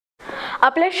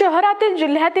आपल्या शहरातील,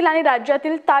 जिल्ह्यातील आणि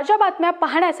राज्यातील ताज्या बातम्या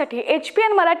पाहण्यासाठी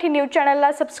HPN मराठी न्यूज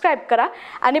चॅनलला सबस्क्राइब करा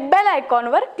आणि बेल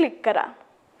आयकॉनवर क्लिक करा।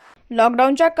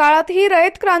 लॉकडाऊनच्या काळातही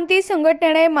रयत क्रांती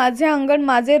संघटनेने माझे अंगण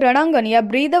माझे रणांगण या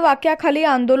ब्रीद वाक्याखाली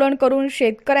आंदोलन करून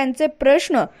शेतकऱ्यांचे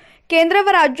प्रश्न केंद्र व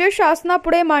राज्य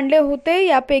शासनापुढे मांडले होते।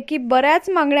 यापैकी बऱ्याच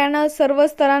मागण्यांना सर्व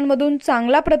स्तरांमधून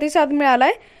चांगला प्रतिसाद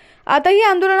मिळालाय। आता ही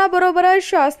आंदोलनाबरोबरच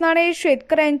शासनाने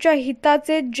शेतकऱ्यांच्या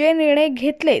हिताचे जे निर्णय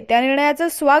घेतले त्या निर्णयाचे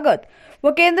स्वागत व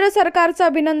केंद्र सरकारचे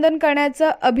अभिनंदन करण्याचा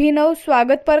अभिनव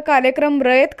स्वागतपर कार्यक्रम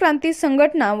रयत क्रांती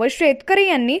संघटना व शेतकरी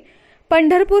यांनी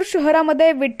पंढरपूर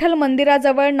शहरामध्ये विठ्ठल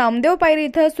मंदिराजवळ नामदेव पायरी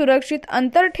इथं सुरक्षित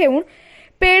अंतर ठेवून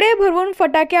पेढे भरवून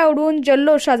फटाके उडवून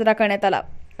जल्लोष साजरा करण्यात आला।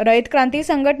 रयत क्रांती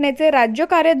संघटनेचे राज्य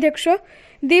कार्याध्यक्ष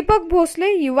दीपक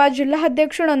भोसले, युवा जिल्हा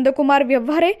अध्यक्ष नंदकुमार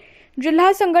व्यवहारे,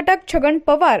 जिल्हा संघटक छगन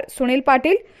पवार, सुनील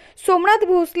पाटील, सोमनाथ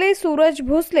भोसले, सूरज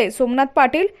भोसले, सोमनाथ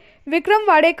पाटील, विक्रम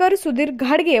वाडेकर, सुधीर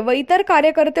घाडगे व इतर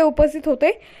कार्यकर्ते उपस्थित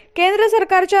होते। केंद्र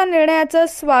सरकारच्या निर्णयाचे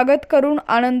स्वागत करून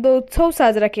आनंदोत्सव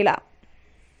साजरा केला।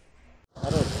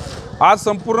 आज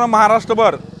संपूर्ण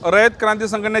महाराष्ट्रभर रयत क्रांती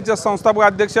संघटनेचे संस्थापक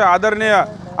अध्यक्ष आदरणीय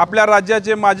आपल्या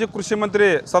राज्याचे माजी कृषी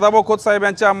मंत्री सदाभाऊ खोत साहेब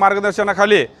यांच्या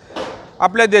मार्गदर्शनाखाली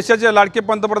आपल्या देशाचे लाडके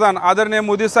पंतप्रधान आदरणीय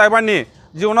मोदी साहेबांनी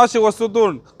जीवनावश्यक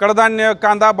वस्तूतून कडधान्य,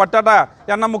 कांदा, बटाटा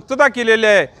यांना मुक्तता केलेली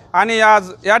आहे आणि आज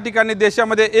या ठिकाणी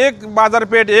देशामध्ये एक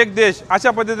बाजारपेठ एक देश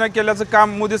अशा पद्धतीने केल्याचं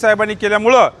काम मोदी साहेबांनी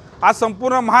केल्यामुळं आज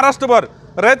संपूर्ण महाराष्ट्रभर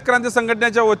रयत क्रांती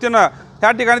संघटनेच्या वतीनं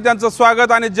या ठिकाणी त्यांचं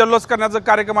स्वागत आणि जल्लोष करण्याचा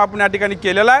कार्यक्रम आपण या ठिकाणी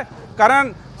केलेला आहे।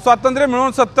 कारण स्वातंत्र्य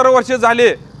मिळून 70 वर्षे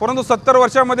झाले, परंतु 70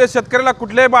 वर्षामध्ये शेतकऱ्याला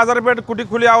कुठल्याही बाजारपेठ कुठे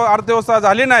खुली अर्थव्यवस्था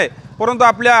झाली नाही। परंतु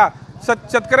आपल्या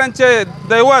शेतकऱ्यांचे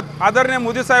दैवत आदरणीय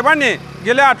मोदी साहेबांनी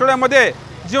गेल्या आठवड्यामध्ये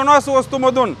जीवनावश्यक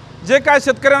वस्तूमधून जे काय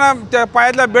शेतकऱ्यांना त्या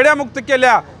पायातल्या बेड्या मुक्त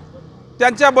केल्या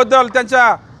त्यांच्याबद्दल,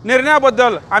 त्यांच्या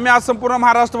निर्णयाबद्दल आम्ही आज संपूर्ण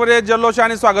महाराष्ट्रभर जल्लोष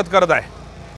आणि स्वागत करत आहे।